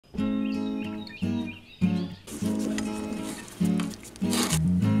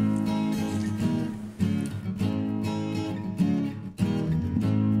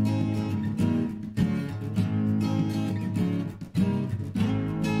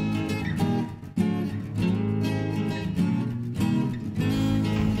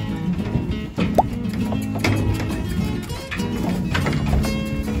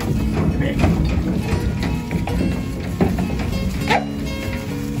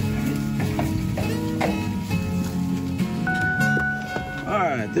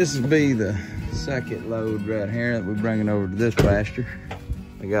right, this will be the second load right here that we're bringing over to this pasture.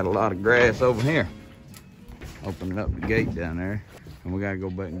 We got a lot of grass over here. Opening up the gate down there. And we gotta go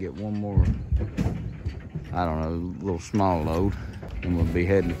back and get one more, I don't know, little small load. And we'll be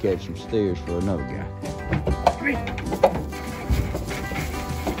heading to catch some steers for another guy.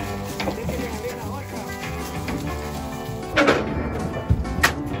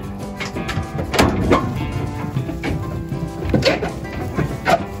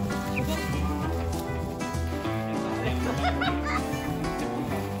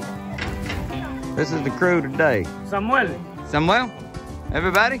 This is the crew today. Samuel?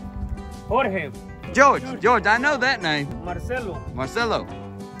 Everybody? Jorge. George, I know that name. Marcelo.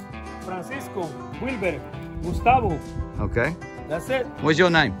 Francisco. Wilber. Gustavo. Okay. That's it. What's your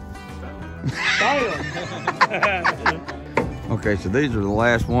name? Tyler. Okay, so these are the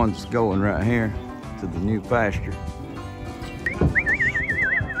last ones going right here to the new pasture.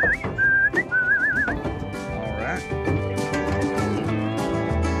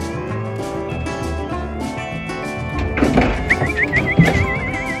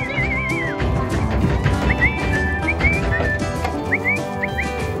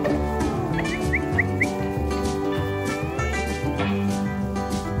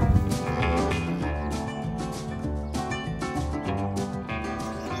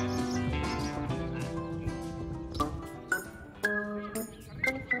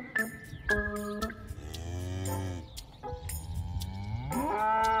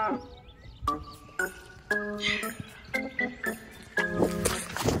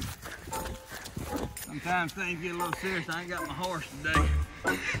 Sometimes things get a little serious. I ain't got my horse today.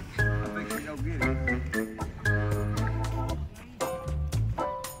 I think we go get it.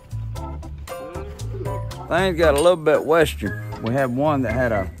 Things got a little bit western. We had one that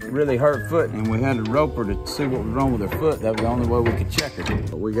had a really hurt foot and we had to rope her to see what was wrong with her foot. That was the only way we could check her.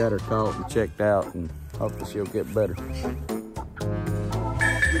 But we got her caught and checked out and hopefully she'll get better.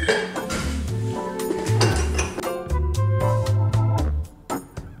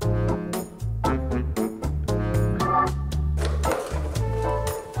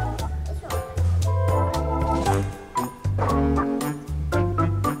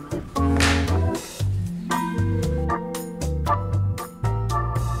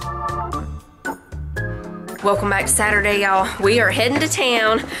 Welcome back to Saturday, y'all. We are heading to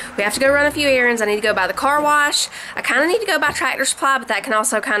town. We have to go run a few errands. I need to go by the car wash. I kind of need to go by Tractor Supply, but that can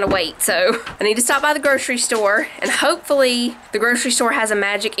also kind of wait. So I need to stop by the grocery store, and hopefully the grocery store has a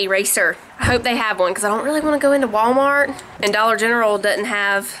magic eraser. I hope they have one because I don't really want to go into Walmart, and Dollar General doesn't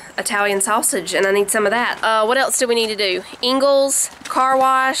have Italian sausage, and I need some of that. What else do we need to do? Ingles, car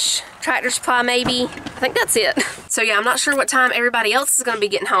wash, Tractor Supply maybe. I think that's it. So yeah, I'm not sure what time everybody else is going to be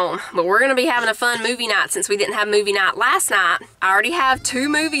getting home, but we're going to be having a fun movie night since we didn't have movie night last night. I already have 2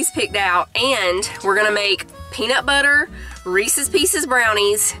 movies picked out, and we're going to make peanut butter, Reese's Pieces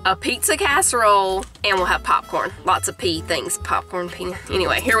brownies, a pizza casserole, and we'll have popcorn. Lots of pea things. Popcorn, peanut.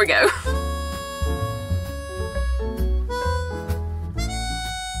 Anyway, here we go.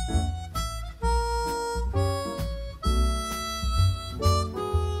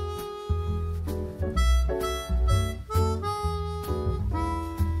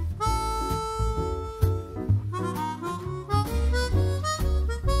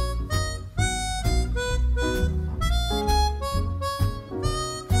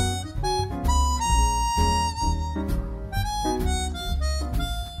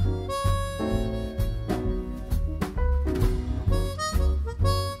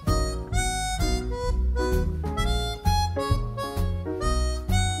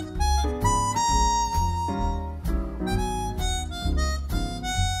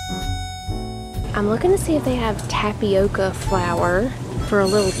 I'm looking to see if they have tapioca flour for a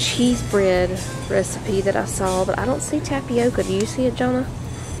little cheese bread recipe that I saw, but I don't see tapioca. Do you see it, Jonah?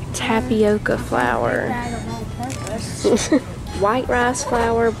 Tapioca flour. White rice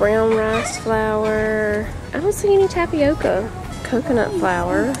flour, brown rice flour. I don't see any tapioca. Coconut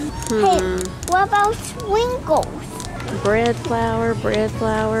flour. Hey, what about sprinkles? Bread flour, bread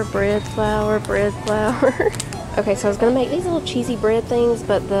flour, bread flour, bread flour. Okay, so I was gonna make these little cheesy bread things,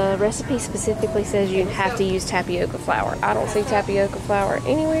 but the recipe specifically says you have to use tapioca flour. I don't see tapioca flour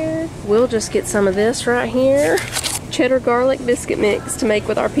anywhere. We'll just get some of this right here. Cheddar garlic biscuit mix to make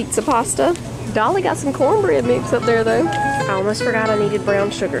with our pizza pasta. Dolly got some cornbread mix up there though. I almost forgot I needed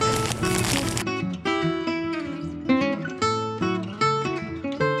brown sugar.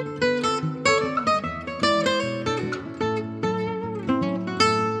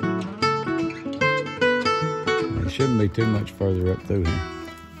 Shouldn't be too much further up through here.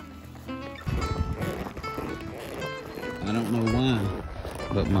 I don't know why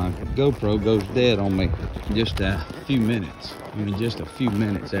but my GoPro goes dead on me just a few minutes. I mean, just a few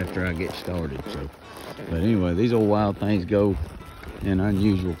minutes after I get started. So, but anyway, these old wild things go in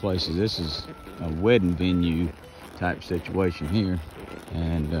unusual places. This is a wedding venue type situation here,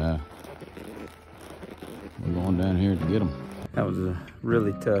 and we're going down here to get them. That was a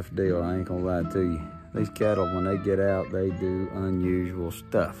really tough deal, I ain't gonna lie to you. These cattle, when they get out, they do unusual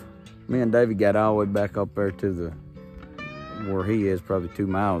stuff. Me and David got all the way back up there to the, where he is, probably 2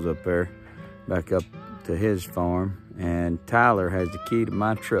 miles up there, back up to his farm, and Tyler has the key to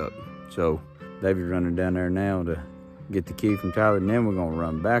my truck. So David's running down there now to get the key from Tyler, and then we're gonna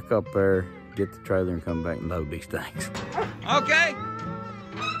run back up there, get the trailer, and come back and load these things. Okay.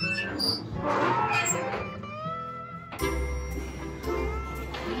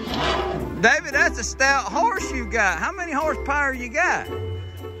 David, that's a stout horse you got. How many horsepower you got?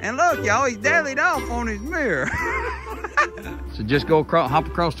 And look, y'all, he's dallied off on his mirror. So just go across, hop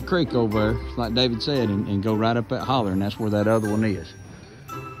across the creek over there, like David said, and go right up that holler, and that's where that other one is.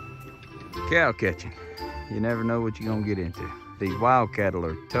 Cow catching. You never know what you're gonna get into. These wild cattle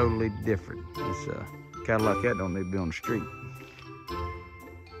are totally different. It's cattle like that don't need to be on the street.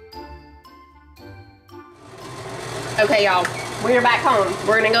 Okay, y'all, we're back home.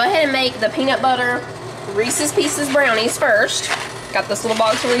 We're gonna go ahead and make the peanut butter Reese's Pieces brownies first. Got this little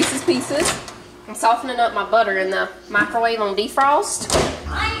box of Reese's Pieces. I'm softening up my butter in the microwave on defrost.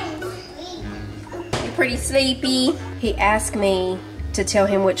 You're pretty sleepy. He asked me to tell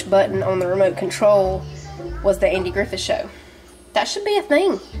him which button on the remote control was the Andy Griffith Show. That should be a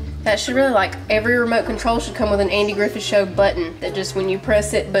thing. That should really, like, every remote control should come with an Andy Griffith Show button that just, when you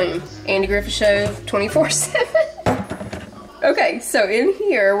press it, boom. Andy Griffith Show 24/7. Okay, so in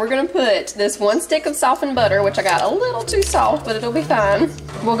here, we're gonna put this 1 stick of softened butter, which I got a little too soft, but it'll be fine.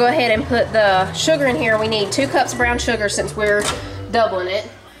 We'll go ahead and put the sugar in here. We need 2 cups of brown sugar since we're doubling it.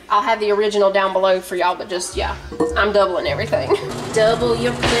 I'll have the original down below for y'all, but just, yeah, I'm doubling everything. Double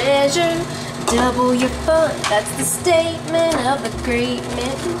your pleasure, double your fun. That's the statement of the great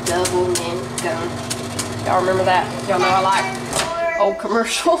men. Double men gun. Y'all remember that? Y'all know I like old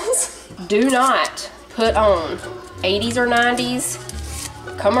commercials. Do not put on 80s or 90s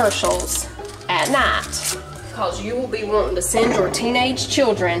commercials at night, because you will be wanting to send your teenage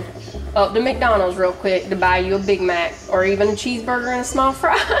children up to McDonald's real quick to buy you a Big Mac or even a cheeseburger and a small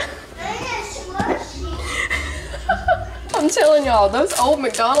fry. I'm telling y'all, those old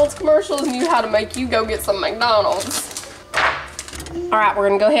McDonald's commercials knew how to make you go get some McDonald's. All right, we're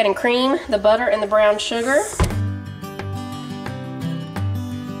gonna go ahead and cream the butter and the brown sugar.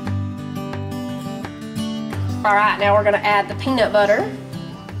 All right, now we're gonna add the peanut butter.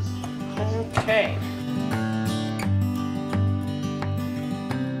 Okay.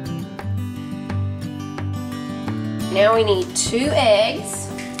 Now we need 2 eggs.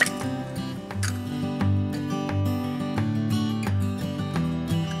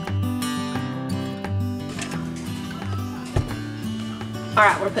 All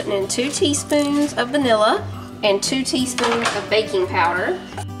right, we're putting in 2 teaspoons of vanilla and 2 teaspoons of baking powder.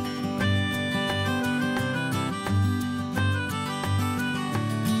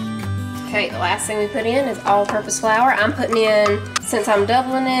 Okay, the last thing we put in is all-purpose flour. I'm putting in, since I'm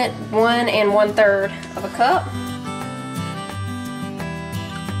doubling it, 1 1/3 of a cup.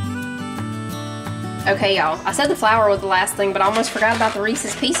 Okay, y'all, I said the flour was the last thing, but I almost forgot about the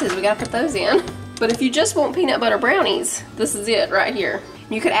Reese's Pieces. We gotta put those in. But if you just want peanut butter brownies, this is it right here.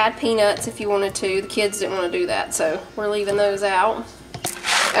 You could add peanuts if you wanted to. The kids didn't want to do that, so we're leaving those out.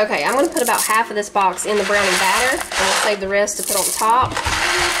 Okay, I'm gonna put about half of this box in the brownie batter, and we'll save the rest to put on top.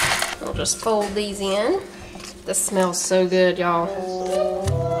 I'll just fold these in. This smells so good, y'all.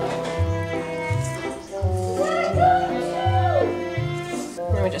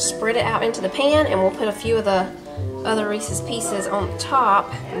 Then we just spread it out into the pan, and we'll put a few of the other Reese's Pieces on the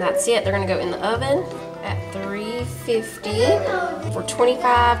top, and that's it. They're gonna go in the oven at 350 for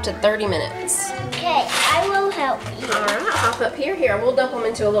 25 to 30 minutes. Okay, I will help you. All right, hop up here. Here, we'll dump them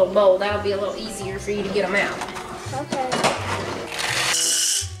into a little bowl. That'll be a little easier for you to get them out. Okay.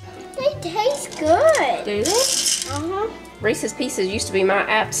 They taste good. Do they? Reese's Pieces used to be my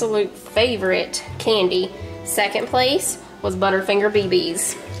absolute favorite candy. Second place was Butterfinger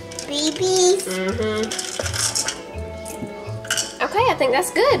BBs. BBs? Okay, I think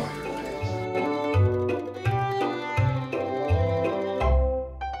that's good.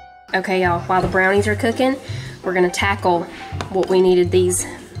 Okay, y'all, while the brownies are cooking, we're gonna tackle what we needed these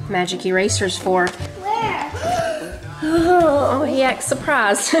magic erasers for. Where? Oh, he acts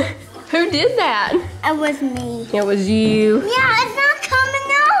surprised. Who did that? It was me. It was you. Yeah, it's not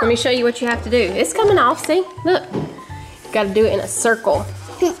coming off. Let me show you what you have to do. It's coming off, see? Look. You gotta do it in a circle.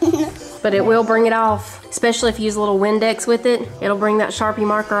 But it will bring it off, especially if you use a little Windex with it. It'll bring that Sharpie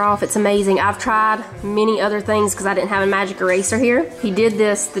marker off. It's amazing. I've tried many other things because I didn't have a magic eraser here. He did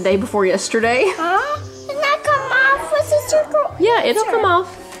this the day before yesterday. Huh? Did that come off with the circle? Yeah, it'll come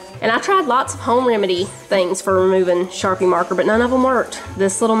off. And I tried lots of home remedy things for removing Sharpie marker, but none of them worked.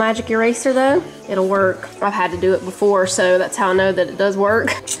 This little magic eraser though, it'll work. I've had to do it before, so that's how I know that it does work.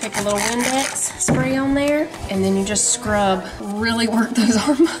 Take a little Windex spray on there, and then you just scrub. Really work those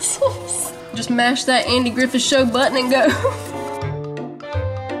arm muscles. Just mash that Andy Griffith Show button and go.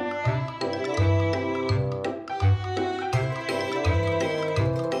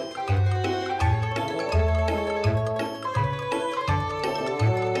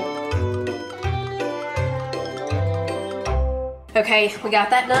 Okay, we got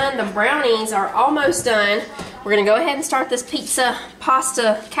that done. The brownies are almost done. We're gonna go ahead and start this pizza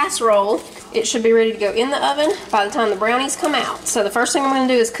pasta casserole. It should be ready to go in the oven by the time the brownies come out. So the first thing I'm gonna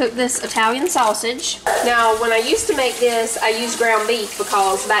do is cook this Italian sausage. Now, when I used to make this, I used ground beef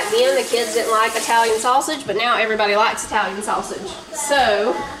because back then the kids didn't like Italian sausage, but now everybody likes Italian sausage.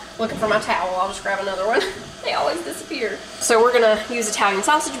 So, looking for my towel, I'll just grab another one. They always disappear. So we're gonna use Italian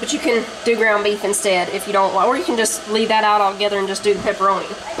sausage, but you can do ground beef instead if you don't want, or you can just leave that out altogether and just do the pepperoni.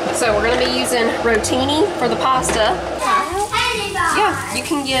 So we're gonna be using rotini for the pasta. Yeah, you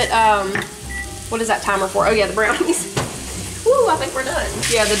can get, what is that timer for? Oh yeah, the brownies. Woo, I think we're done.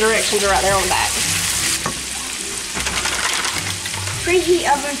 Yeah, the directions are right there on the back. Preheat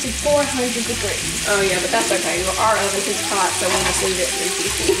oven to 400 degrees. Oh yeah, but that's okay. Our oven is hot, so we'll just leave it at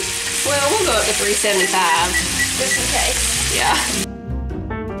 350. Well, we'll go up to 375. Just in case. Yeah.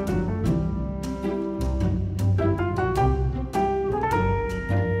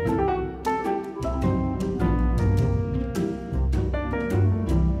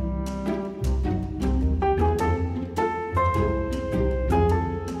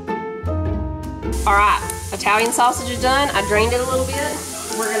 All right, Italian sausage is done. I drained it a little bit.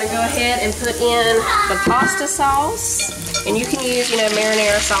 We're gonna go ahead and put in the pasta sauce. And you can use,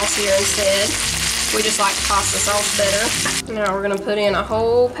 marinara sauce here instead. We just like pasta sauce better. Now we're gonna put in a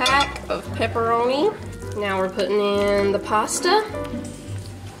whole pack of pepperoni. Now we're putting in the pasta.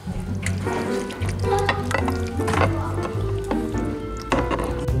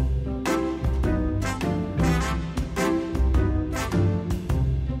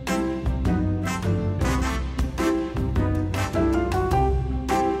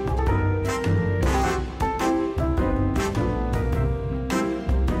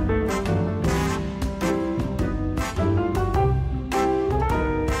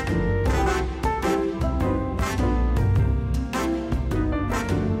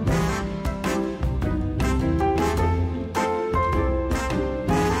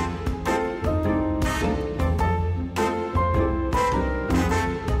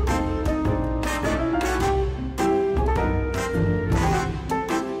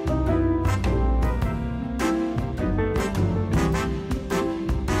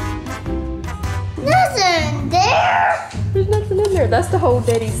 There's nothing in there. That's the whole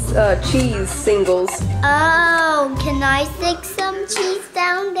Daddy's cheese singles. Oh, can I stick some cheese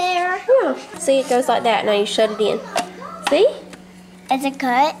down there? Yeah. See, it goes like that. Now you shut it in. See? Is it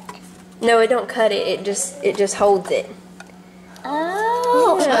cut? No, it don't cut it. It just holds it.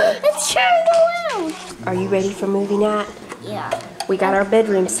 Oh, Yeah. it's turned around. Are you ready for movie night? Yeah. We got our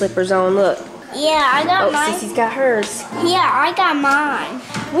bedroom slippers on. Look. Yeah, I got Oh, mine. Sissy's got hers. Yeah, I got mine.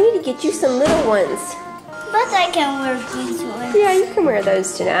 We need to get you some little ones. But I can wear these ones. Yeah, you can wear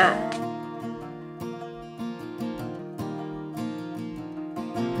those tonight.